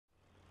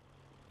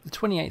The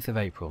 28th of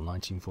April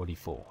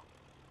 1944.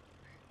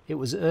 It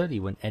was early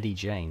when Eddie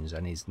James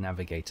and his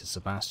navigator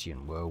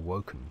Sebastian were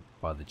awoken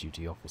by the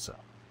duty officer.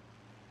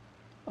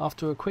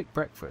 After a quick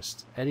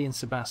breakfast, Eddie and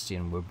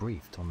Sebastian were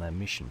briefed on their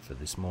mission for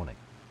this morning.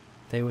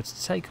 They were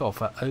to take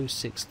off at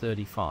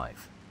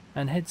 06:35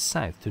 and head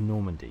south to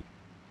Normandy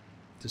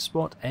to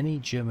spot any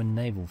German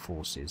naval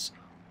forces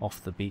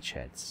off the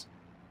beachheads.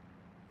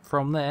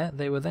 From there,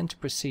 they were then to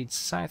proceed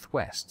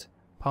southwest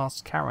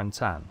past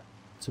Carentan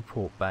to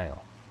Port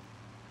Bale,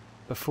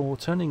 before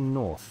turning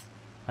north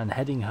and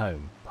heading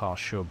home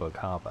past Cherbourg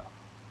Harbour.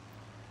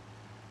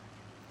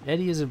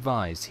 Eddie is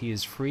advised he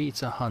is free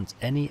to hunt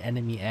any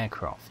enemy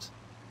aircraft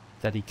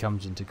that he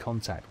comes into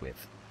contact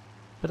with,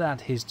 but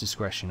at his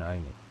discretion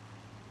only.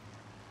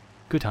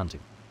 Good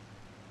hunting.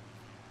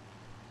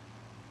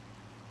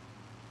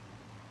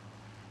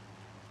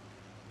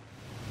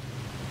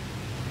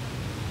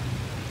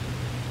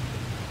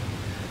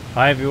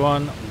 Hi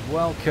everyone,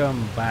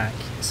 welcome back.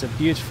 It's a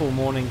beautiful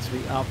morning to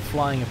be up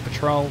flying a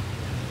patrol,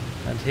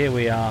 and here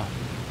we are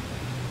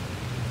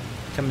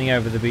coming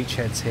over the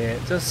beachheads here.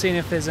 Just seeing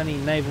if there's any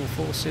naval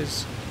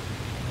forces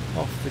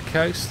off the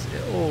coast.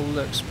 It all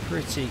looks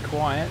pretty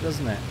quiet,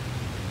 doesn't it?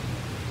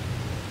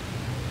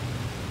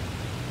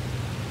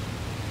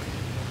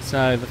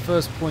 So the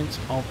first point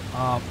of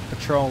our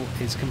patrol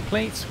is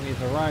complete.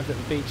 We've arrived at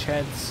the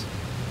beachheads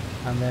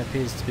and there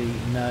appears to be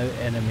no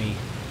enemy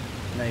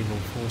naval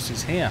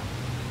forces here.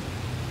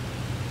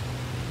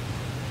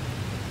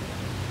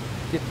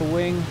 Dipper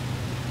wing,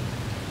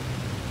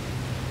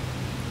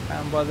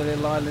 found by the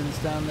little islands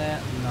down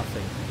there,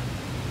 nothing.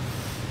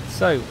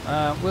 So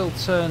we'll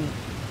turn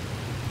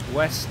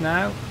west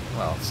now,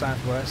 well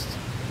southwest,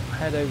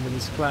 head over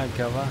this cloud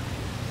cover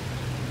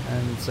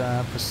and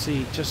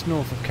proceed just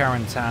north of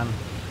Carentan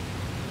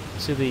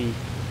to the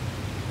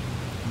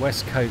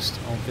west coast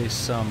of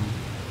this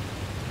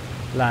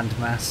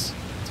landmass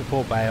to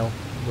Port Bale,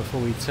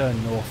 before we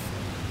turn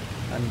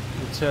north and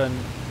return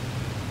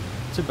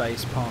to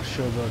base past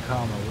Cherbourg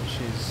Harbour, which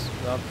is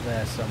up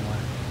there somewhere.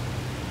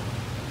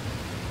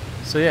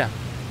 So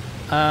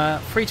yeah,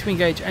 free to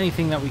engage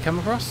anything that we come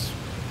across.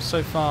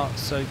 So far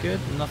so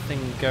good, nothing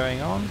going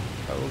on,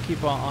 but we'll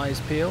keep our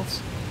eyes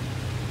peeled.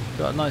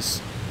 Got a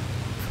nice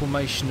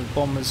formation of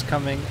bombers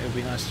coming. It would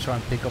be nice to try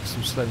and pick up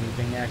some slow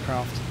moving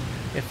aircraft.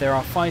 If there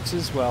are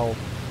fighters, well,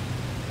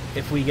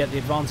 if we get the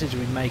advantage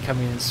we may come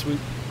in and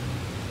swoop,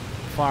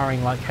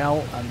 firing like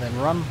hell and then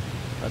run,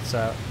 but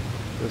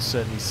we'll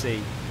certainly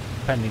see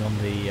depending on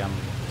the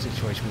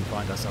situation we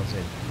find ourselves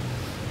in.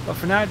 But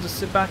for now, just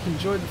sit back,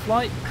 enjoy the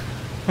flight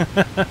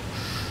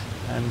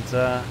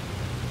and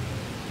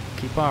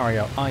keep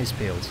our eyes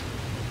peeled.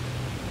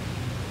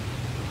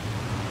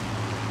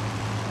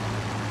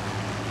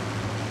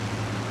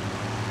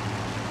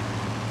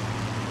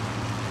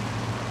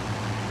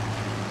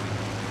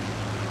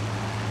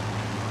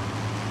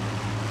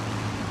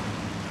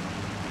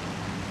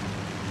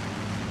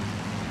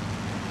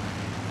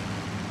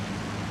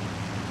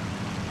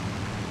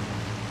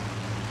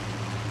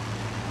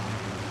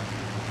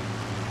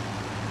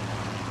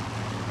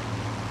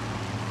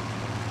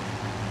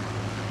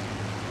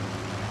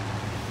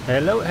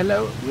 Hello,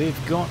 hello,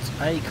 we've got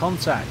a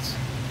contact.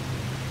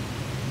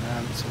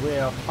 So we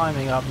are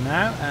climbing up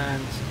now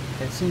and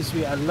it seems to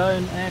be a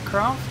lone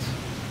aircraft.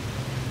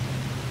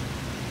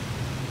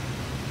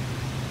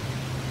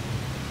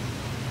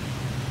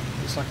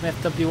 Looks like an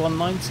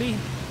FW-190.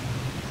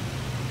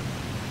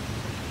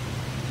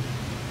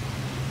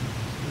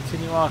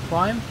 Continue our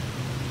climb.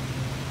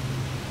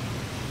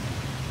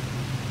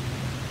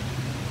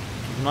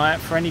 Keep an eye out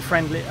for any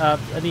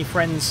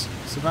friends,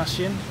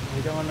 Sebastian.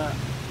 We don't want to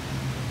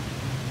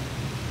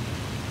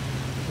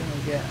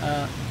get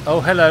oh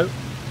hello.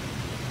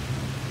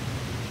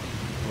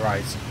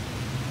 Right,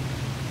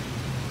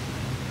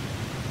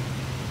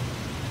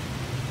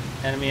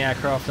 enemy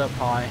aircraft up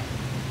high.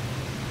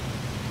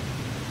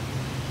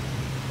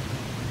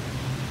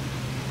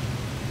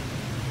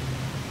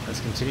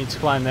 Let's continue to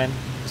climb then.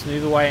 Let's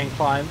move away and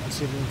climb and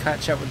see if we can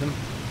catch up with them.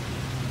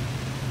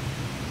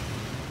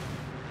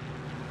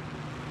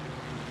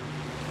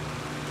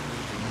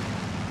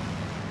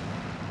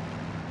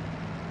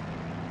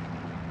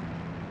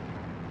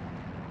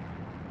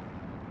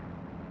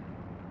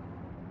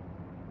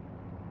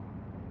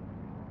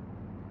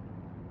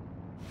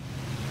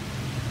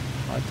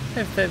 I don't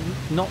know if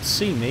they've not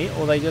seen me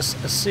or they just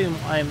assume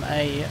I'm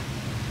a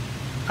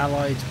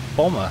Allied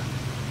bomber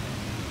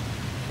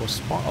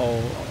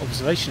or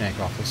observation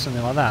aircraft or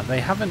something like that.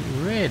 They haven't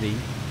really.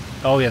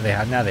 Oh yeah, they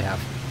have. Now they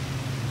have.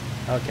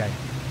 Okay,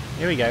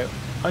 here we go.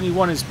 Only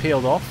one is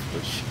peeled off,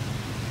 which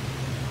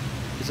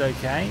is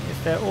okay.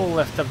 If they're all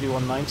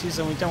FW-190s,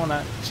 then we don't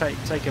want to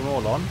take them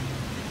all on.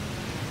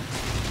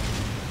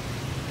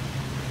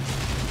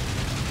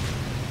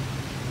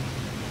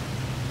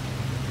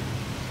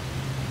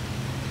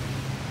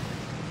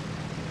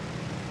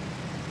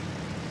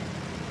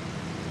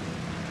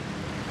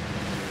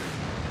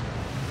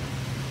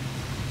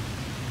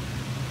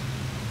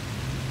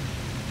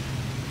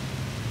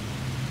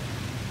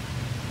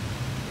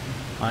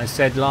 I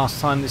said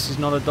last time this is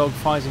not a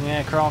dogfighting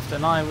aircraft,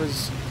 and I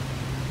was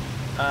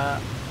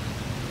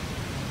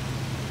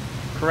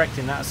correct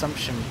in that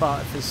assumption,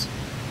 but if there's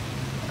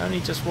only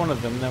just one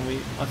of them, then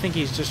I think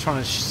he's just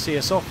trying to see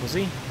us off, was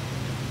he?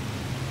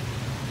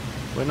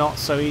 We're not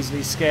so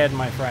easily scared,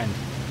 my friend.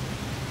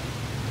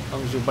 As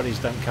long as your buddies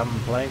don't come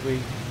and play, we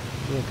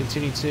will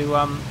continue to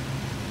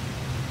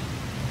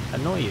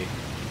annoy you.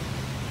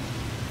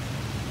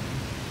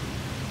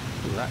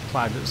 Ooh, that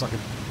cloud looks like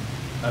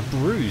a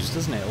bruise,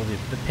 doesn't it? All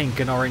the pink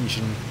and orange.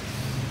 And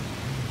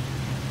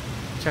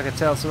check a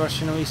tail,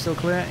 Sebastian. Are we still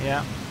clear?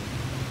 Yeah.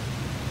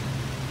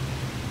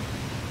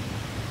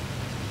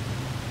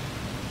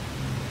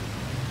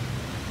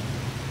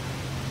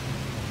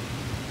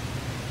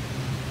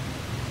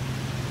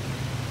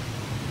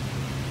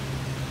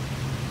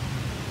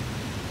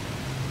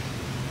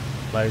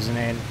 Closing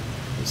in.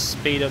 The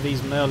speed of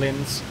these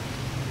Merlins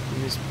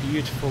in this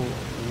beautiful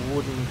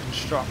wooden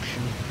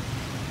construction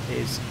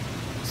is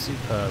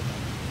superb.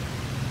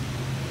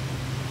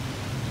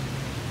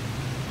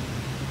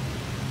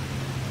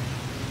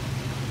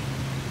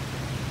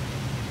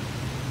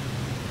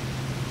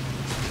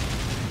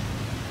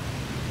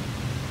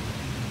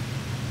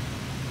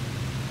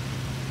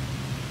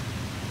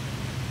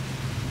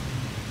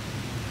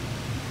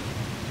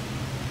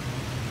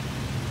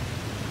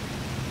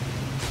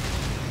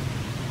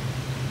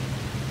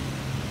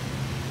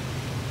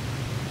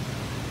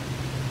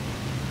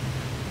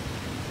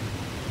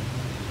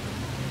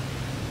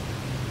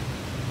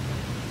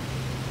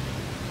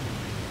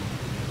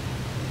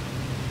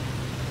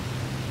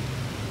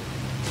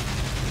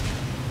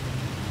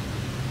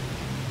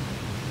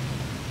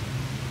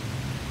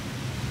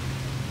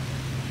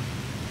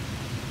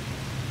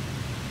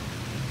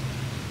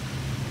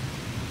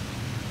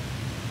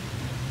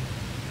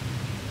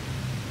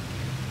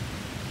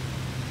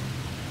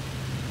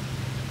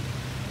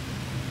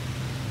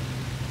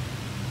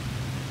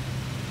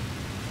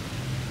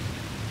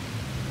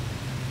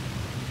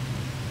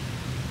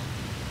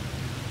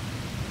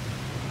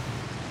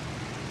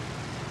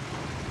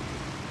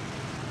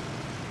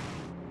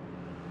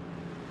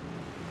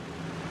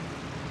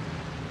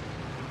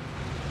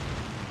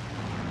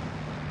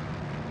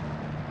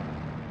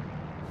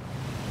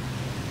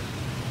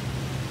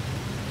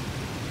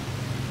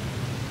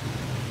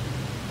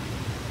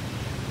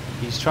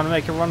 He's trying to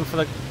make a run for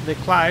the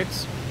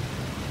clouds.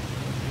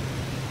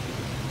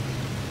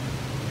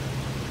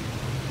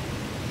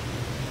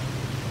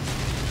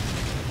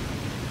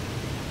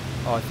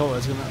 Oh, I thought I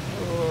was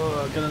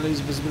gonna lose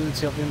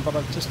visibility of him, but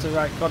I've just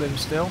about got him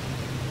still.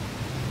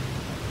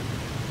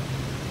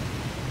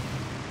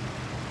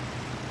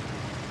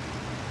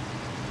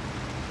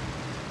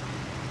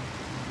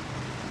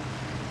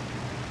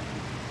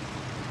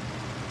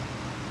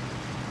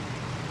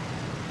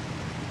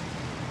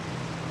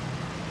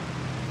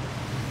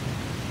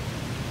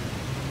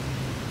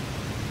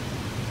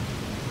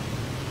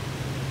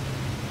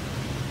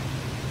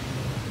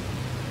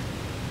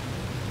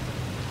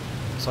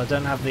 So I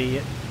don't have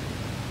the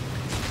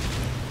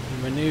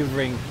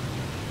manoeuvring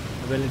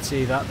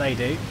ability that they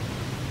do,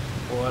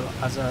 or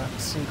as a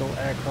single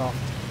aircraft,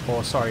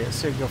 or sorry, a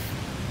single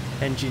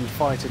engine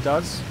fighter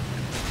does.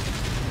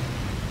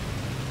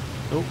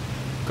 Oh,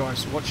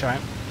 guys, watch out.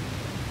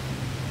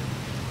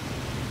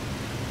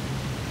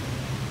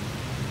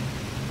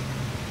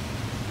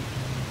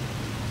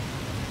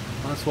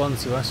 That's one,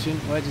 Sebastian.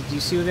 Where did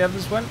you see where the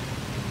others went?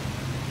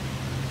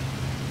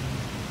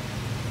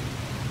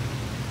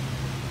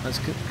 Let's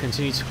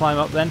continue to climb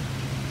up then.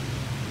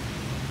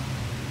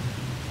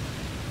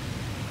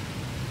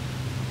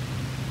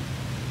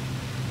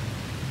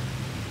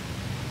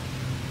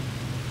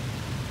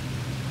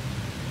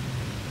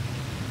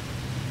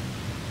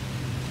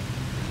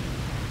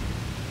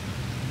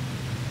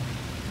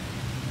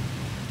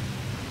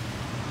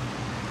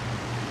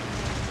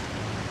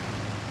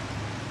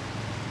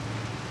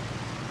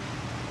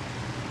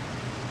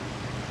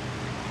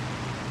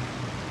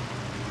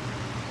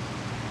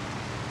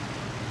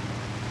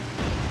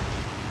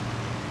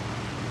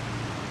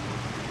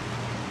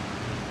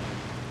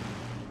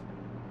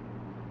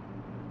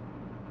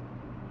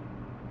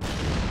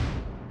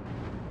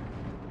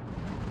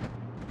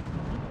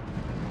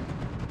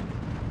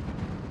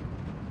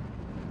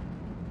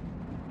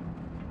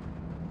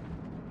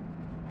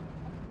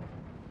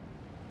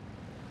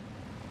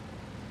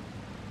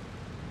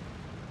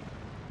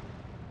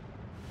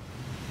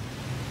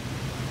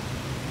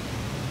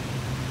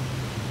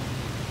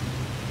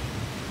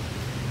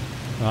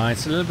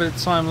 Right, a little bit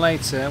of time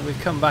later, we've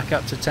come back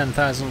up to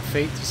 10,000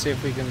 feet to see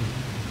if we can...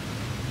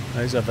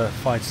 Those other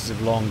fighters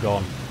have long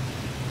gone.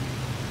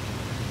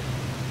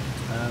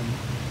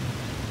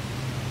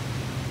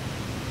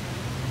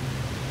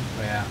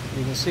 Yeah,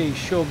 you can see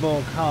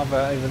Cherbourg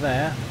Harbour over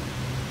there.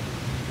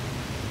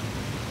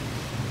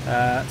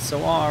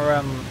 So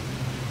our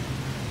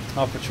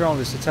patrol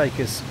is to take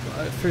us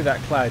through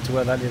that cloud to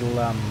where that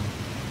little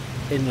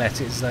inlet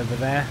is over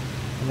there,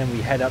 and then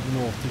we head up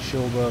north to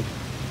Cherbourg.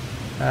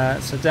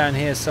 So down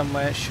here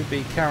somewhere should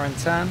be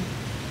Carentan.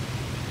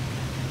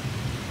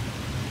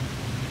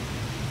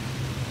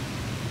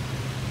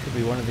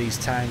 Could be one of these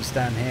towns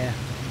down here.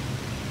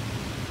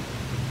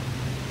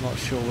 Not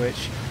sure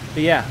which.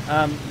 But yeah,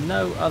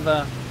 no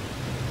other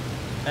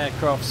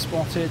aircraft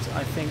spotted.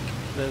 I think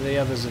that the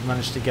others have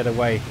managed to get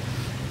away.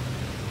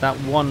 That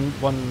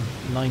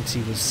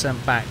 190 was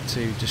sent back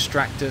to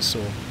distract us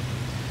or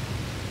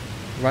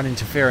run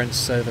interference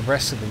so the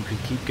rest of them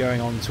could keep going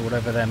on to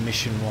whatever their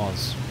mission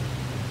was.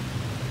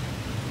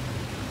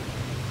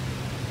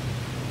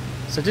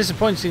 So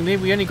disappointingly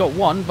we only got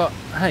one, but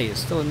hey, it's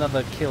still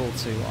another kill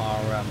to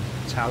our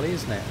tally,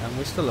 isn't it? And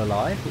we're still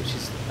alive, which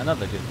is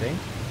another good thing.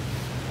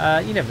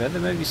 You never know,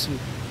 there may be some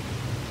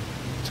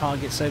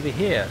targets over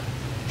here.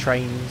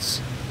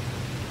 Trains,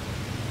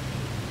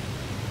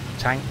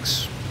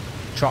 tanks,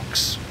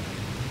 trucks,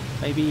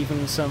 maybe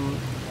even some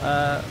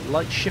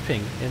light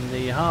shipping in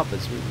the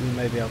harbours we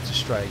may be able to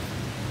strafe.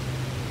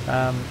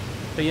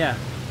 But yeah,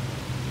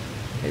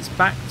 it's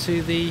back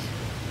to the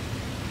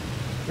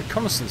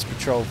reconnaissance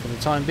patrol for the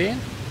time being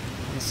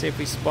and see if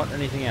we spot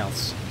anything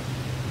else.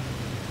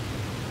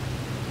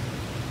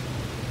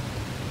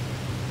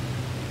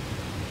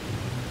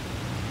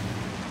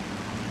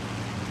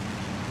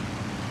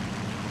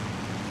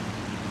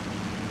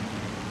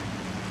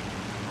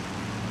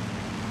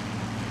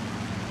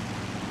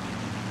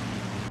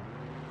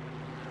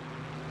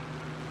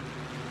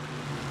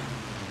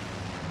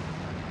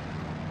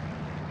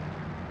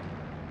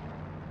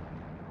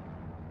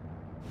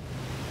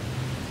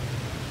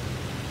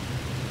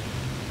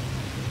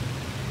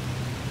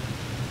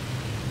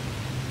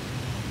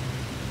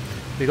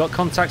 We got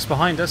contacts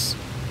behind us.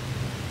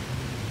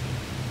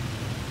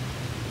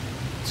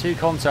 2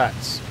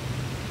 contacts.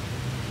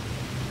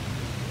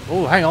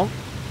 Oh, hang on.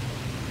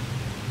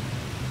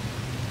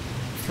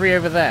 3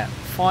 over there.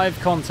 5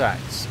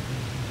 contacts.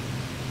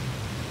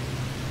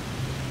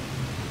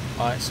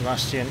 Alright,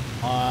 Sebastian,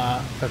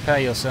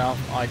 prepare yourself.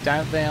 I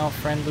doubt they are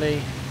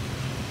friendly.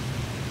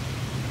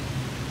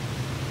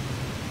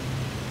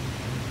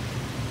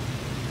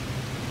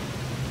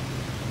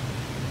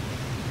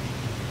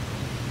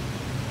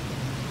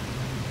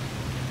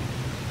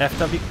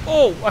 FW.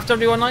 Oh,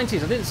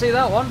 FW-190s. I didn't see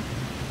that one.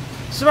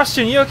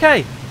 Sebastian, you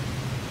okay?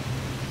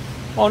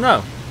 Oh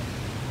no.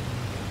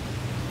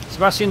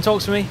 Sebastian,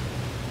 talk to me.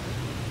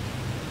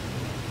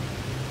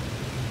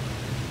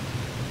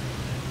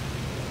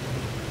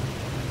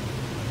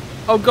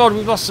 Oh god,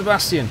 we've lost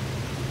Sebastian.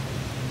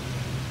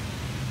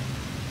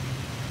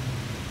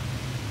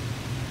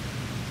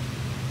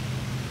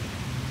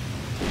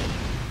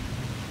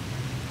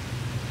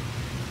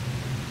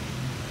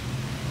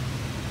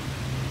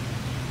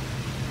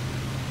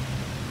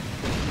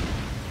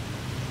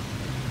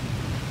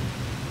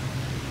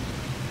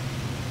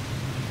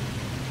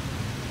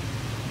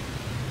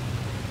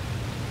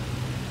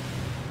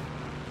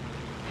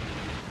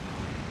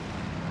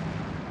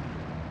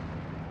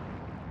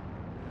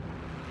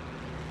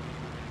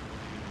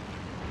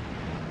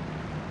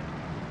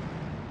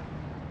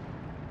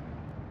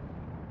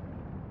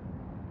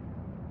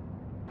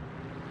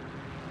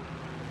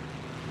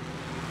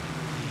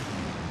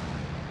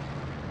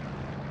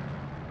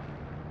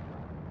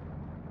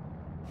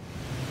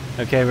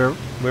 Okay,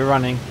 we're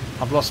running.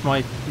 I've lost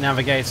my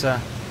navigator.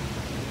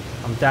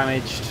 I'm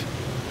damaged.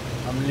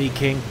 I'm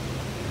leaking.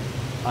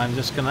 I'm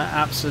just gonna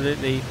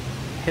absolutely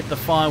hit the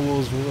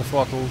firewalls with the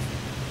throttle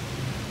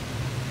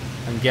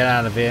and get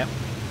out of here.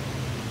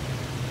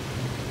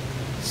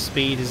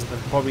 Speed is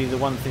probably the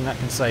one thing that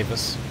can save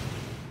us.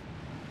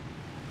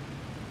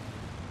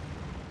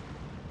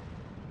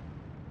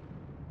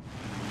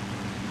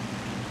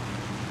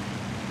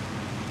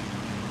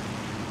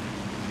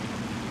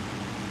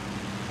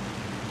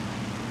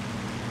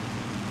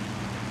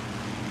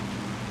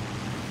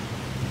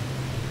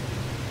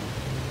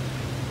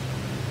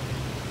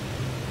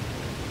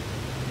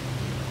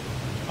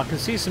 I can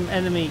see some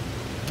enemy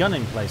gun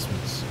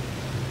emplacements.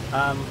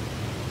 I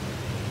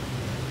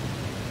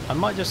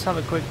might just have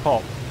a quick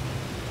pop.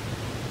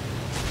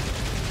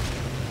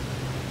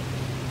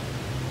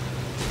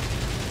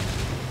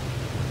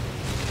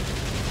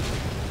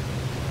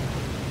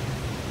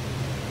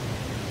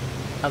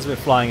 As we're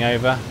flying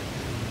over,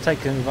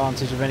 taking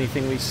advantage of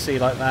anything we see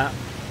like that.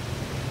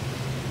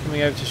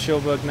 Coming over to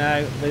Schulberg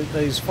now,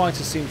 those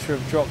fighters seem to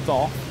have dropped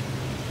off,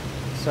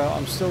 so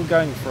I'm still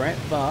going for it,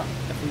 but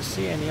if we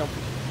see any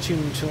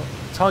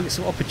targets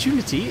of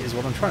opportunity, is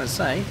what I'm trying to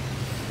say,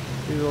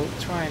 we will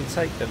try and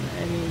take them.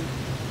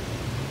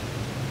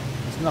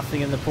 There's nothing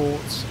in the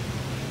ports.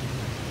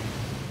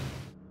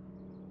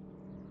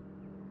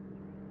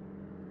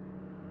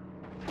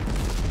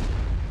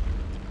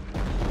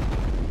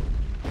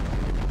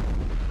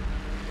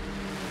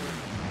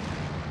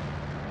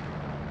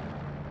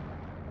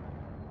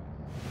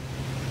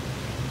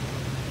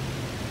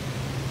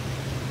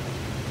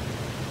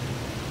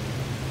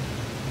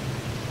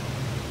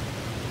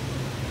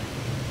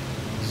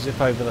 Zip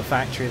over the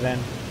factory then.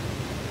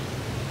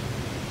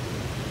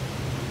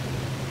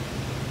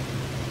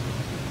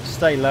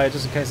 Stay low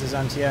just in case there's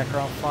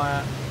anti-aircraft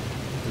fire.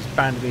 There's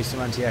bound to be some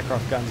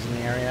anti-aircraft guns in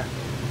the area.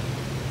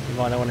 You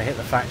might not want to hit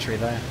the factory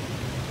there.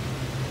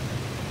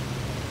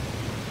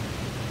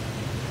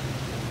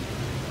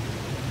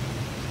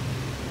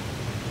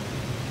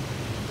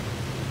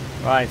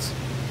 Right,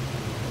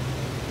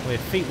 we're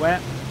feet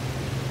wet,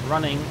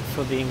 running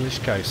for the English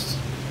coast.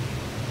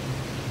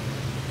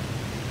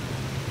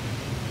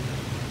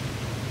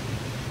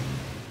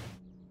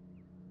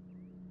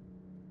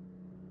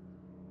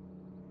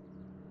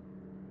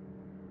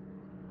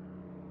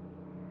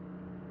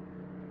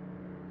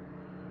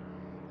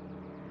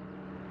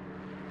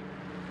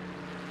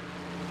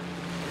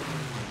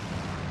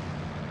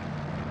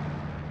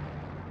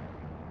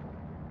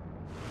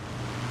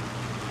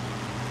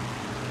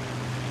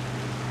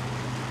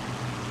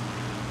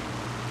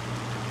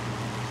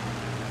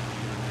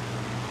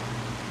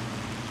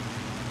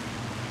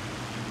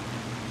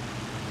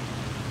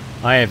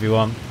 Hi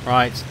everyone.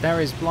 Right,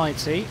 there is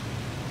Blighty.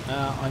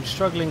 I'm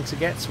struggling to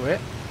get to it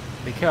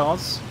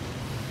because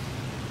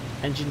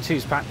engine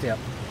 2's packed up.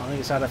 I think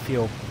it's out of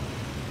fuel.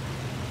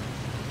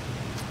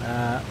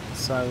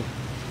 So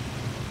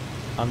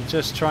I'm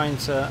just trying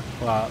to,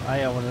 well,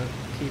 I want to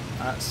keep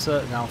at a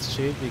certain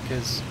altitude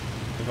because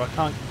if I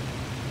can't,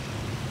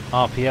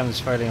 RPM's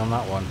failing on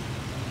that one.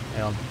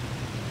 Hang on.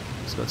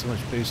 It's got too much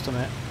boost on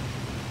it.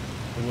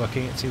 I'm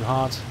working it too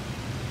hard.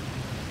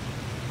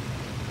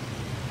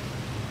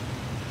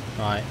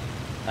 Right,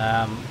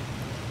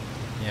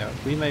 yeah,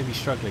 we may be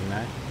struggling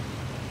now.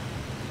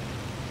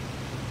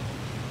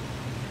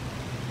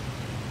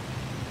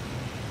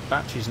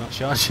 Battery's not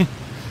charging.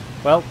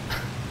 Well,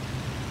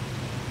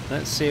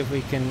 let's see if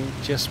we can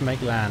just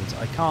make land.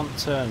 I can't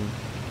turn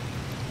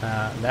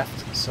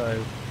left,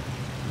 so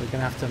we're going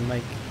to have to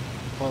make...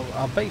 Well,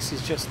 our base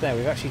is just there.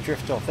 We've actually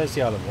drifted off. There's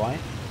the Isle of Wight.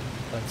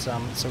 But,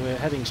 so we're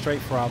heading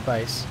straight for our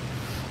base.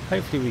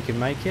 Hopefully we can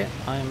make it.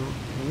 I'm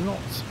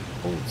not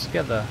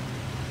altogether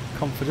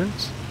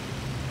confident.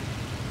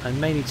 I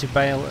may need to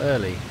bail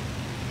early.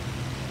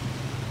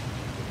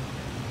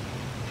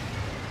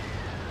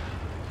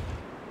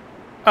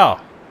 Oh.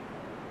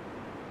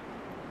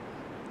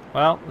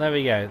 Well, there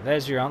we go.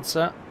 There's your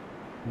answer.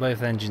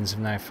 Both engines have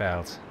now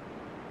failed.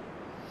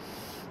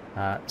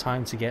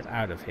 Time to get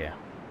out of here.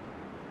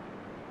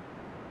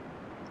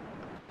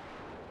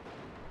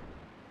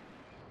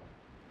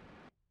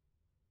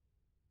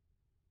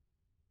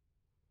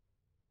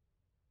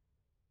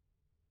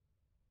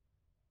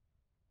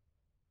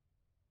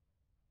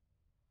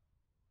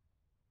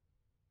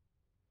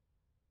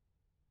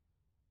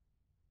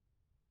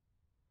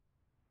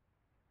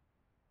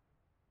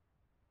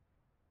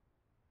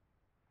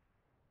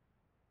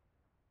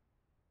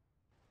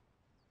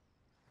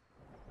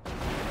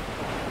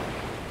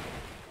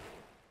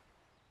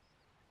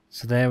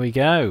 So there we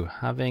go.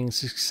 Having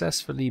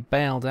successfully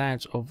bailed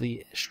out of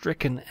the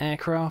stricken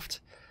aircraft,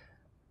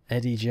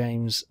 Eddie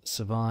James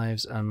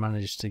survives and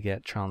manages to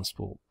get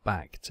transport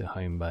back to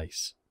home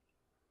base.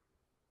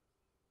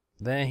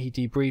 There he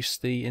debriefs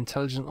the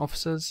intelligence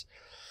officers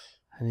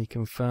and he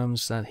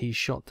confirms that he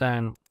shot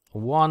down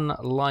one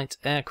light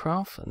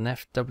aircraft, an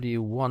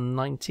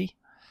FW-190,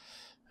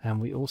 and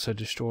we also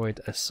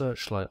destroyed a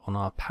searchlight on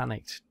our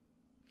panicked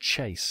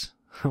chase,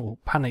 or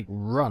panic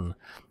run,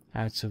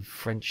 out of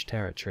French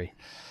territory.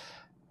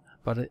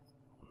 But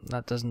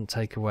that doesn't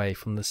take away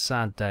from the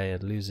sad day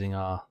of losing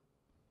our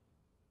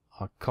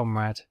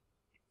comrade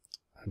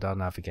and our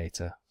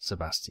navigator,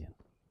 Sebastian.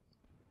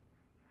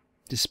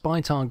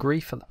 Despite our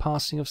grief at the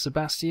passing of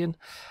Sebastian,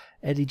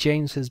 Eddie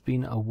James has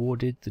been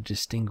awarded the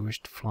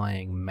Distinguished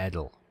Flying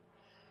Medal,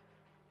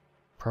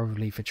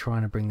 probably for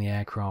trying to bring the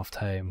aircraft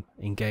home,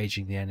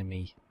 engaging the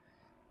enemy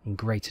in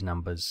greater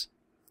numbers,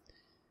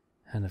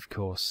 and of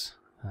course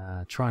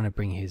trying to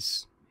bring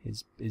his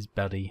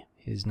buddy,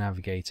 his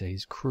navigator,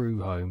 his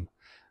crew home,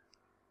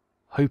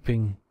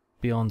 hoping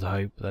beyond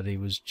hope that he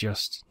was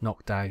just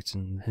knocked out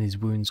and his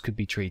wounds could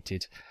be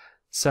treated.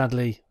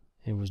 Sadly,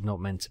 it was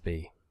not meant to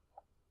be.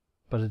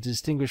 But a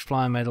Distinguished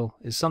Flying Medal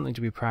is something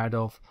to be proud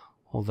of,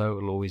 although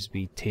it will always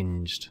be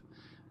tinged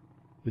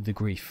with the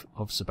grief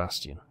of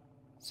Sebastian.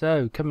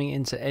 So, coming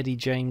into Eddie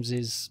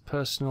James's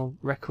personal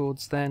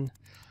records then,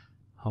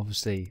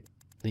 obviously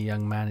the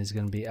young man is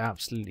going to be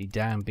absolutely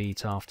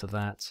downbeat after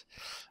that.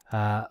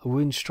 A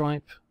wound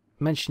stripe,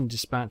 mentioned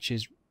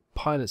dispatches,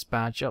 pilot's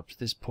badge up to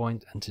this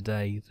point, and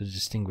today the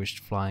Distinguished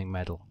Flying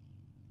Medal.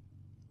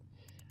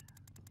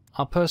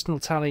 Our personal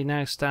tally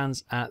now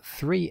stands at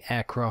 3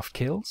 aircraft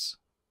kills,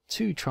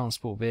 2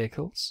 transport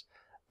vehicles,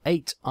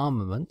 8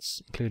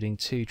 armaments, including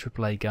 2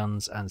 AAA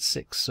guns and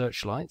 6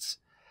 searchlights.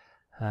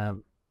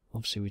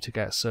 Obviously we took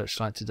out a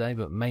searchlight today,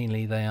 but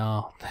mainly they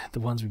are the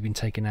ones we've been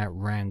taking out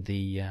around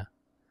the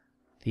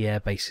air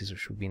bases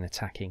which we've been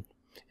attacking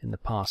in the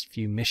past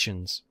few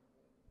missions.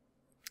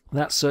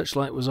 That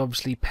searchlight was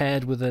obviously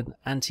paired with an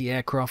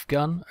anti-aircraft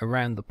gun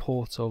around the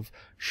port of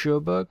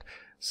Cherbourg,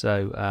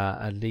 so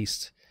at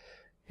least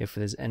if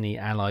there's any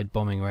Allied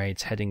bombing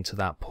raids heading to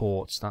that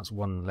port, that's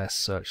one less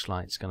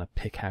searchlight that's going to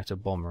pick out a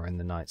bomber in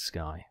the night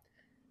sky.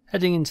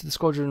 Heading into the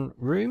squadron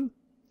room,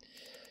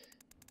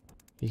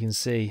 you can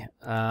see,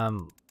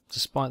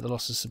 despite the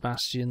loss of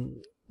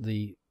Sebastian,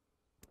 the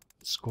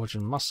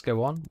squadron must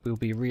go on. We'll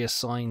be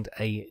reassigned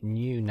a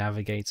new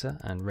navigator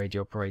and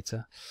radio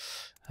operator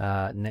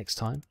next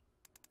time.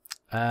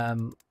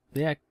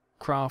 The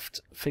aircraft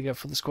figure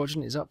for the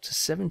squadron is up to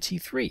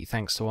 73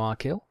 thanks to our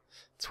kill.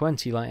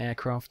 20 light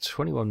aircraft,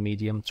 21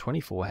 medium,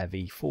 24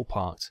 heavy, 4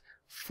 parked,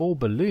 4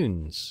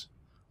 balloons.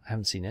 I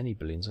haven't seen any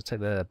balloons. I take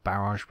they're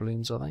barrage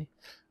balloons, are they?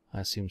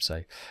 I assume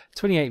so.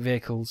 28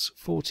 vehicles,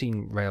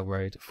 14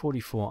 railroad,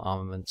 44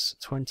 armaments,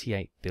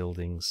 28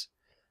 buildings,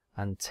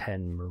 and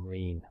 10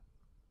 marine.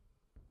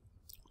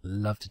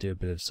 Love to do a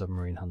bit of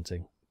submarine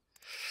hunting.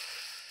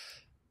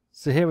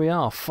 So here we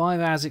are, 5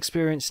 hours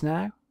experience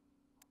now.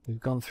 We've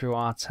gone through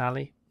our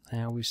tally.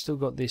 Now we've still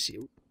got this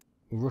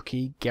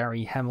rookie,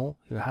 Gary Hemmel,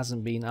 who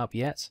hasn't been up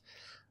yet.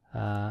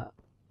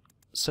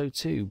 So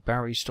too,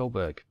 Barry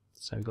Stolberg.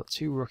 So we've got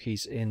 2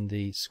 rookies in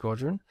the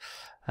squadron.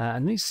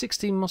 And these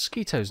 16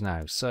 Mosquitoes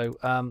now. So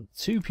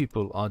 2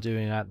 people are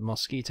doing out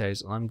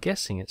Mosquitoes, and I'm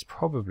guessing it's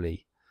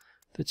probably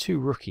the 2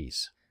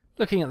 rookies.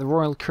 Looking at the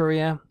Royal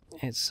Courier,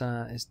 it's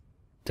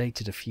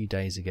dated a few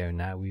days ago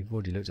now. We've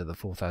already looked at the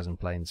 4,000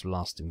 planes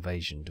last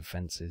invasion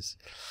defences.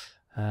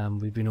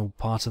 We've been all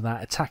part of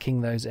that,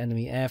 attacking those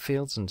enemy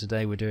airfields, and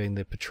today we're doing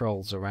the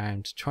patrols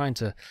around, trying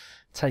to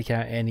take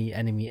out any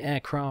enemy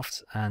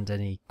aircraft and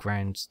any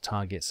ground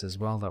targets as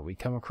well that we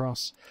come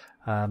across.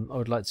 I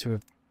would like to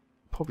have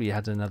probably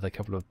had another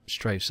couple of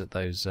strafes at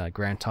those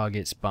ground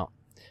targets, but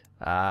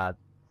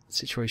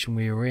situation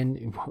we were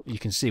in, you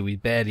can see we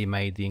barely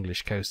made the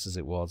English coast as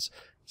it was,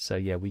 so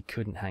yeah, we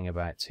couldn't hang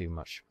about too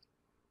much.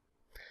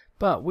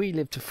 But we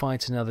live to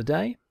fight another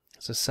day.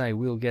 As I say,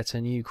 we'll get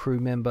a new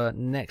crew member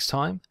next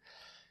time.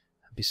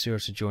 Be sure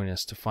to join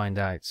us to find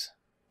out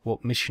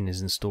what mission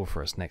is in store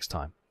for us next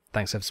time.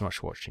 Thanks ever so much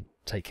for watching.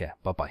 Take care.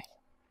 Bye bye.